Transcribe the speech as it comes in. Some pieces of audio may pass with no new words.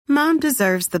Mom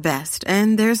deserves the best,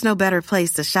 and there's no better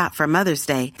place to shop for Mother's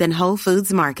Day than Whole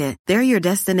Foods Market. They're your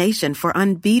destination for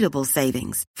unbeatable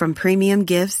savings, from premium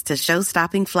gifts to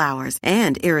show-stopping flowers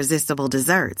and irresistible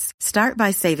desserts. Start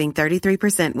by saving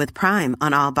 33% with Prime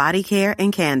on all body care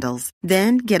and candles.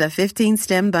 Then get a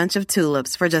 15-stem bunch of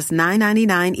tulips for just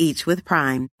 $9.99 each with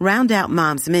Prime. Round out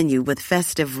Mom's menu with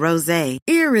festive rosé,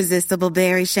 irresistible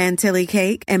berry chantilly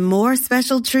cake, and more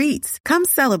special treats. Come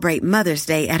celebrate Mother's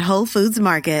Day at Whole Foods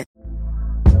Market.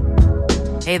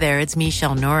 Hey there, it's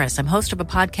Michelle Norris. I'm host of a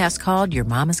podcast called Your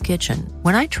Mama's Kitchen.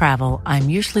 When I travel, I'm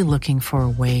usually looking for a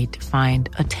way to find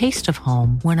a taste of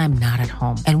home when I'm not at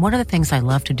home. And one of the things I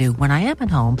love to do when I am at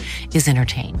home is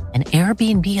entertain. And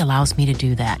Airbnb allows me to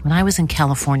do that. When I was in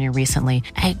California recently,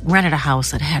 I rented a house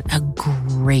that had a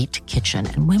great kitchen.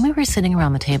 And when we were sitting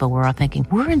around the table, we were all thinking,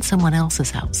 we're in someone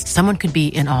else's house. Someone could be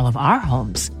in all of our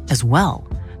homes as well.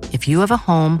 If you have a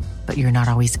home, but you're not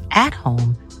always at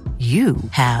home, you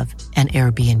have an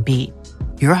Airbnb.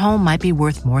 Your home might be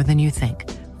worth more than you think.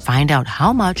 Find out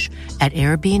how much at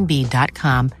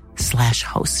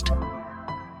airbnb.com/host.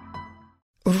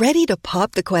 Ready to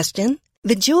pop the question?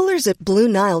 The jewelers at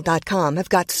BlueNile.com have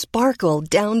got sparkle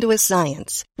down to a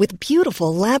science with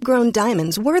beautiful lab-grown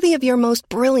diamonds worthy of your most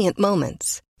brilliant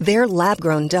moments. Their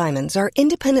lab-grown diamonds are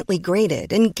independently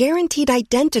graded and guaranteed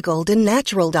identical to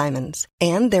natural diamonds,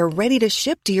 and they're ready to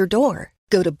ship to your door.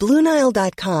 Go to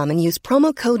BlueNile.com and use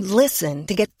promo code LISTEN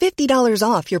to get $50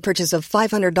 off your purchase of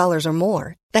 $500 or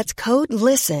more. That's code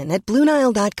LISTEN at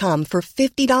BlueNile.com for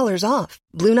 $50 off.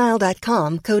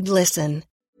 BlueNile.com, code LISTEN.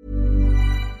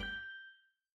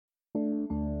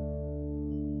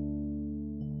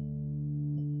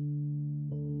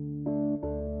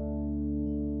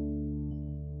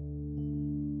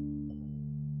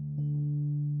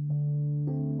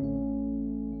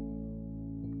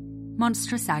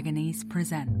 Monstrous Agonies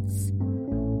presents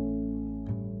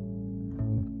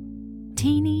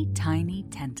Teeny Tiny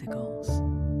Tentacles.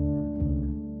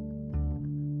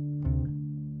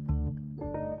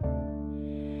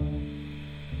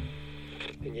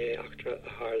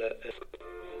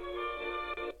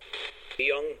 A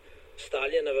young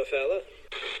stallion of a fella.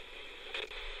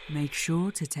 Make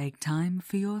sure to take time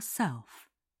for yourself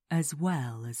as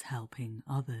well as helping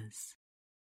others.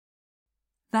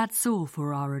 That's all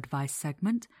for our advice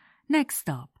segment. Next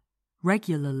up,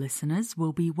 regular listeners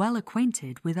will be well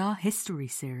acquainted with our history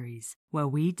series, where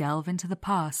we delve into the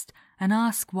past and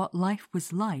ask what life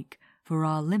was like for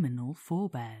our liminal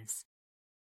forebears.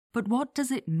 But what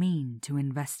does it mean to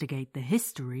investigate the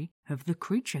history of the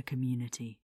creature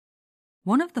community?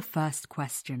 One of the first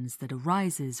questions that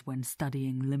arises when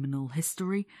studying liminal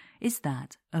history is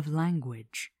that of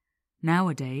language.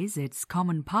 Nowadays, it's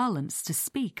common parlance to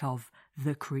speak of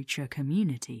the creature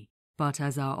community, but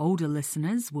as our older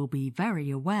listeners will be very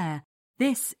aware,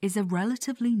 this is a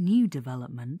relatively new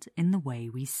development in the way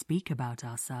we speak about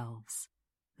ourselves.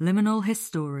 Liminal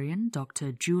historian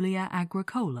Dr. Julia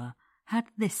Agricola had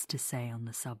this to say on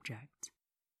the subject.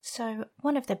 So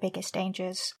one of the biggest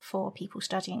dangers for people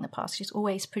studying the past is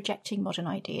always projecting modern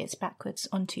ideas backwards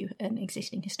onto an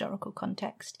existing historical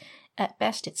context. At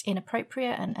best, it's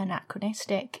inappropriate and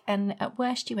anachronistic, and at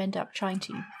worst, you end up trying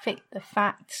to fit the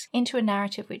facts into a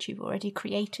narrative which you've already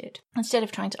created, instead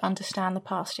of trying to understand the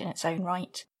past in its own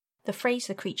right. The phrase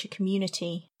the creature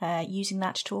community, using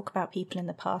that to talk about people in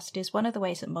the past, is one of the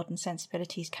ways that modern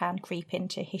sensibilities can creep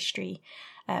into history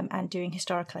and doing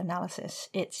historical analysis.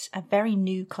 It's a very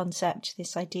new concept,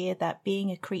 this idea that being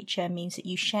a creature means that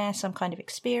you share some kind of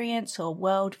experience or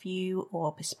worldview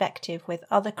or perspective with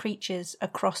other creatures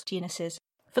across genuses.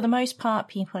 For the most part,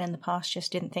 people in the past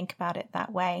just didn't think about it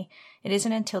that way. It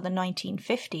isn't until the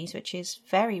 1950s, which is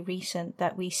very recent,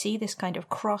 that we see this kind of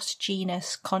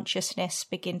cross-genus consciousness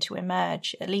begin to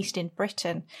emerge, at least in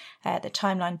Britain. The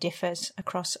timeline differs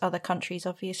across other countries,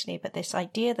 obviously, but this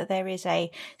idea that there is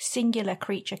a singular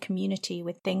creature community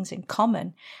with things in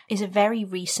common is a very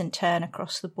recent turn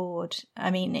across the board.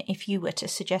 I mean, if you were to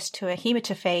suggest to a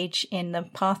hematophage in the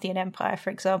Parthian Empire, for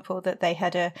example, that they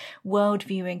had a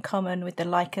worldview in common with the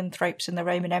lycanthropes in the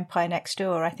Roman Empire next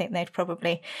door, I think they'd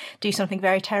probably do something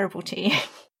very terrible to you.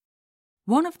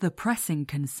 One of the pressing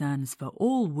concerns for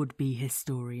all would-be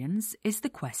historians is the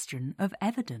question of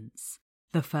evidence.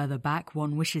 The further back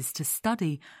one wishes to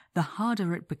study, the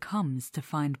harder it becomes to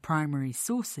find primary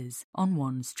sources on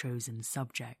one's chosen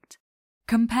subject.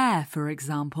 Compare, for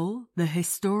example, the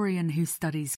historian who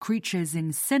studies creatures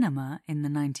in cinema in the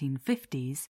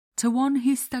 1950s to one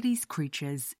who studies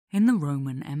creatures in the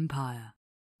Roman Empire.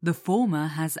 The former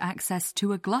has access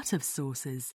to a glut of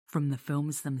sources, from the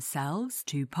films themselves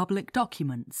to public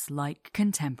documents like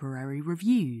contemporary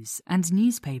reviews and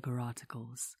newspaper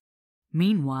articles.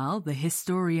 Meanwhile, the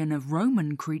historian of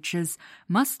Roman creatures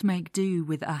must make do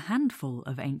with a handful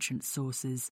of ancient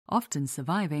sources, often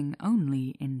surviving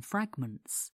only in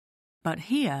fragments. But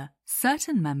here,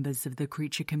 certain members of the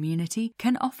creature community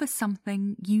can offer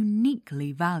something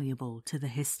uniquely valuable to the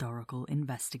historical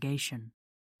investigation: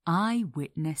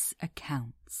 eyewitness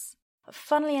accounts.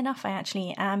 Funnily enough, I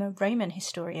actually am a Roman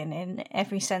historian in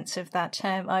every sense of that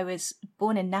term. I was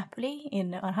born in Napoli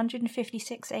in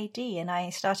 156 AD, and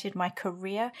I started my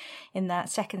career in that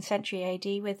 2nd century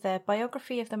AD with a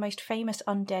biography of the most famous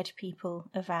undead people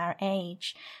of our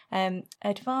age.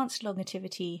 Advanced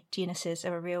longevity genuses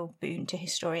are a real boon to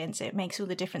historians. It makes all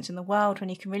the difference in the world when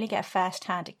you can really get a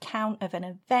first-hand account of an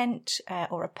event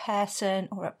or a person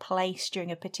or a place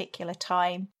during a particular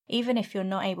time. Even if you're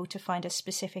not able to find a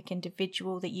specific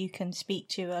individual that you can speak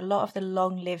to, a lot of the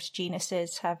long-lived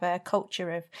genuses have a culture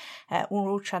of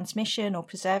oral transmission or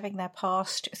preserving their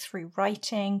past through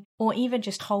writing, or even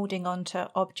just holding on to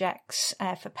objects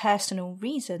for personal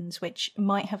reasons which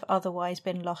might have otherwise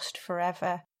been lost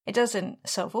forever. It doesn't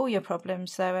solve all your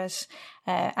problems, though, as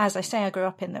I say, I grew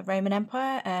up in the Roman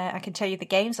Empire. I can tell you the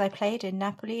games I played in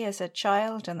Napoli as a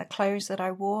child and the clothes that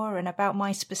I wore and about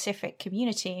my specific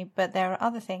community, but there are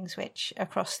other things which,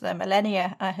 across the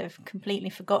millennia, I have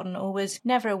completely forgotten or was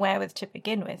never aware with to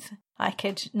begin with. I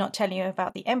could not tell you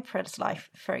about the emperor's life,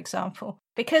 for example.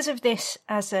 Because of this,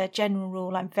 as a general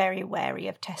rule, I'm very wary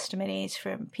of testimonies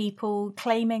from people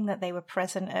claiming that they were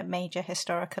present at major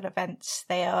historical events.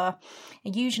 They are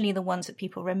usually the ones that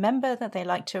people remember, that they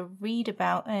like to read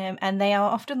about, and they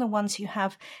are often the ones who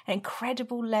have an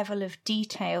incredible level of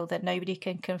detail that nobody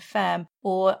can confirm,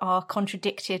 or are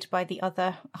contradicted by the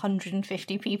other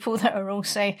 150 people that are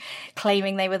also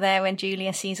claiming they were there when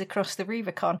Julius Caesar crossed the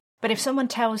Rubicon. But if someone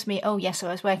tells me, oh yes,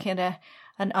 I was working at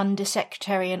an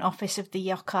undersecretary in office of the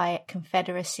Yokai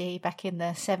Confederacy back in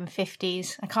the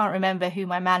 750s, I can't remember who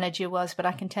my manager was, but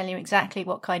I can tell you exactly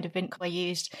what kind of ink I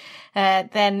used,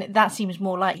 then that seems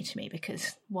more likely to me,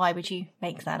 because why would you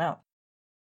make that up?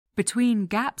 Between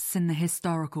gaps in the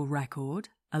historical record,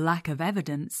 a lack of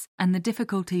evidence, and the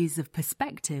difficulties of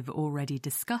perspective already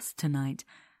discussed tonight,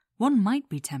 one might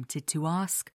be tempted to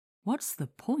ask, what's the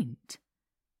point?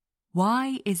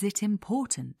 Why is it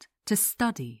important to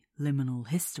study liminal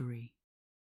history?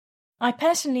 I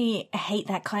personally hate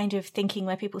that kind of thinking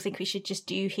where people think we should just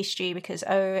do history because,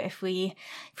 if we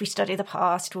study the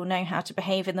past, we'll know how to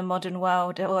behave in the modern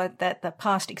world, or that the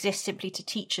past exists simply to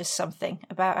teach us something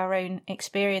about our own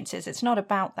experiences. It's not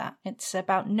about that. It's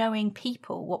about knowing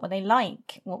people. What were they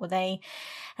like? What were they?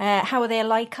 How were they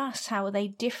like us? How were they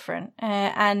different?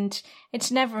 And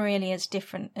it's never really as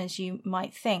different as you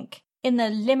might think. In the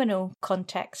liminal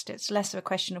context, it's less of a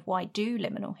question of why do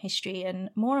liminal history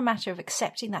and more a matter of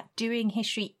accepting that doing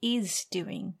history is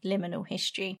doing liminal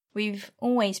history. We've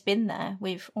always been there.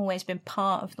 We've always been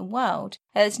part of the world.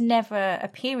 There's never a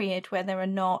period where there are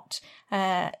not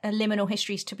liminal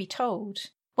histories to be told.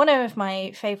 One of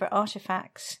my favourite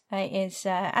artefacts is,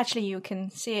 actually you can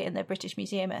see it in the British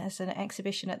Museum as an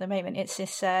exhibition at the moment. It's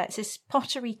this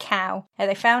pottery cow.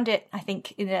 They found it, I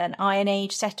think, in an Iron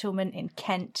Age settlement in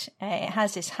Kent. It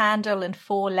has this handle and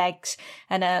 4 legs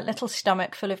and a little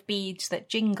stomach full of beads that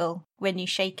jingle when you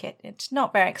shake it. It's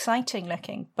not very exciting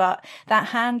looking, but that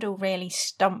handle really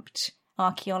stumped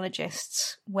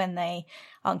archaeologists when they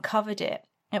uncovered it.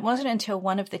 It wasn't until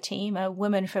one of the team, a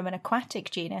woman from an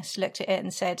aquatic genus, looked at it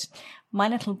and said, my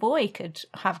little boy could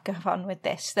have fun with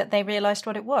this, that they realised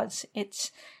what it was.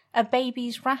 It's a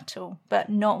baby's rattle, but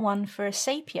not one for a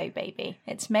sapio baby.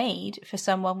 It's made for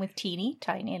someone with teeny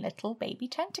tiny little baby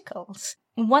tentacles.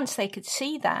 Once they could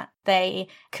see that, they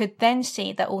could then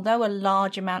see that although a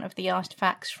large amount of the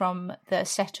artefacts from the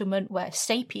settlement were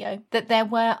sapio, that there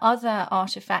were other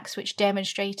artefacts which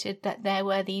demonstrated that there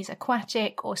were these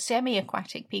aquatic or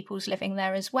semi-aquatic peoples living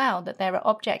there as well, that there are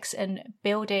objects and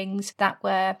buildings that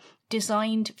were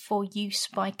designed for use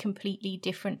by completely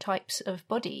different types of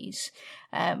bodies.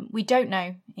 We don't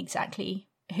know exactly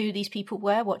who these people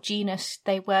were, what genus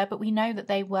they were, but we know that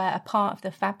they were a part of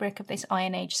the fabric of this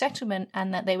Iron Age settlement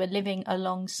and that they were living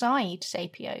alongside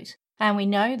sapios. And we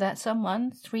know that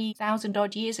someone 3,000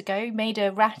 odd years ago made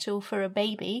a rattle for a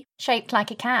baby shaped like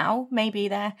a cow, maybe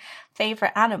their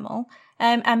favourite animal,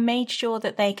 and made sure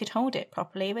that they could hold it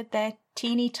properly with their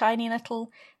teeny tiny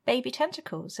little baby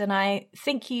tentacles. And I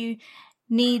think you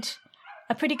need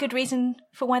a pretty good reason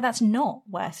for why that's not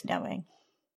worth knowing.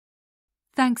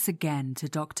 Thanks again to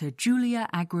Dr. Julia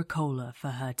Agricola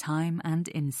for her time and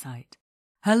insight.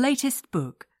 Her latest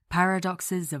book,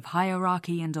 Paradoxes of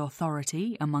Hierarchy and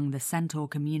Authority Among the Centaur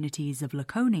Communities of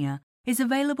Laconia, is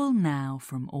available now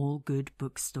from all good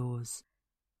bookstores.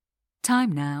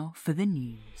 Time now for the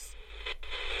news.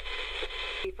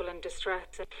 People in distress.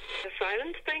 The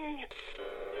silent thing.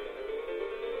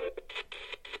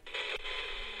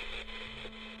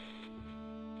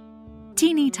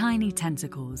 Teeny Tiny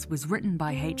Tentacles was written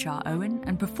by H.R. Owen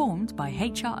and performed by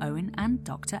H.R. Owen and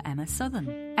Dr. Emma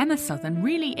Southern. Emma Southern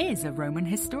really is a Roman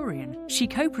historian. She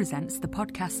co-presents the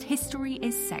podcast History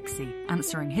is Sexy,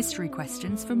 answering history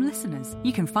questions from listeners.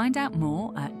 You can find out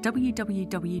more at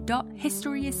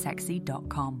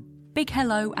www.historyissexy.com. Big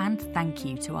hello and thank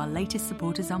you to our latest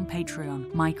supporters on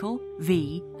Patreon, Michael,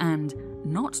 V, and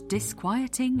Not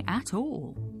Disquieting at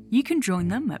All. You can join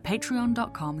them at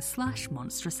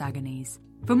patreon.com/monstrous-agonies.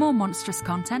 For more monstrous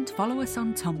content, follow us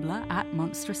on Tumblr at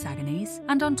Monstrous Agonies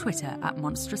and on Twitter at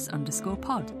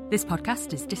monstrous_pod. This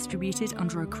podcast is distributed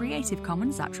under a Creative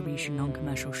Commons Attribution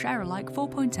Non-Commercial Share-alike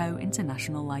 4.0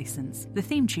 international license. The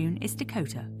theme tune is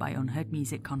Dakota by Unheard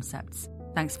Music Concepts.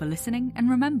 Thanks for listening, and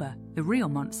remember, the real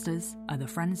monsters are the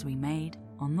friends we made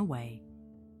on the way.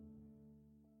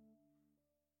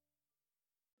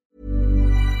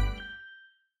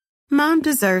 Mom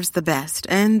deserves the best,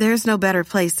 and there's no better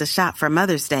place to shop for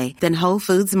Mother's Day than Whole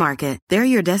Foods Market. They're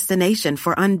your destination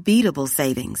for unbeatable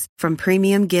savings, from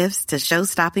premium gifts to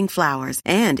show-stopping flowers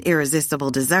and irresistible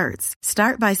desserts.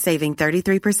 Start by saving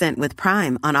 33% with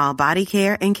Prime on all body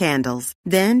care and candles.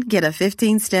 Then get a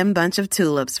 15-stem bunch of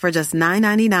tulips for just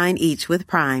 $9.99 each with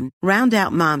Prime. Round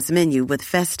out Mom's menu with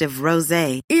festive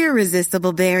rosé,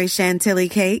 irresistible berry chantilly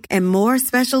cake, and more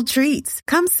special treats.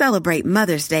 Come celebrate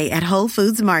Mother's Day at Whole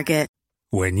Foods Market.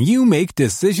 When you make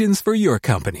decisions for your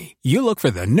company, you look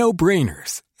for the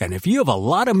no-brainers. And if you have a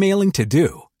lot of mailing to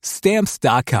do,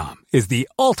 Stamps.com is the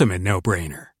ultimate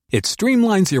no-brainer. It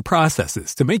streamlines your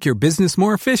processes to make your business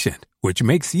more efficient, which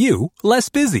makes you less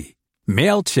busy.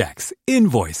 Mail checks,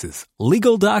 invoices,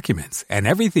 legal documents, and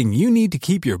everything you need to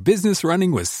keep your business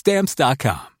running with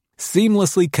Stamps.com.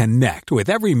 Seamlessly connect with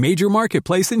every major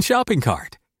marketplace and shopping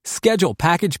cart. Schedule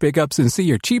package pickups and see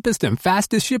your cheapest and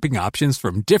fastest shipping options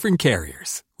from different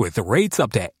carriers, with rates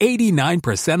up to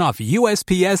 89% off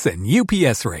USPS and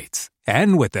UPS rates.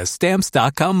 And with the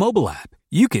Stamps.com mobile app,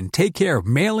 you can take care of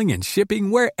mailing and shipping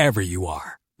wherever you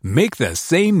are. Make the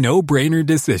same no-brainer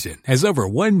decision as over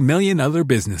 1 million other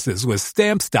businesses with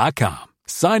Stamps.com.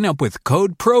 Sign up with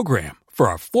code PROGRAM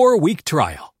for a 4-week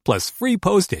trial, plus free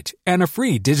postage and a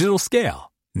free digital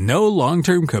scale. No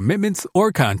long-term commitments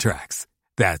or contracts.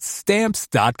 That's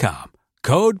Stamps.com.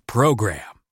 Code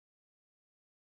PROGRAM.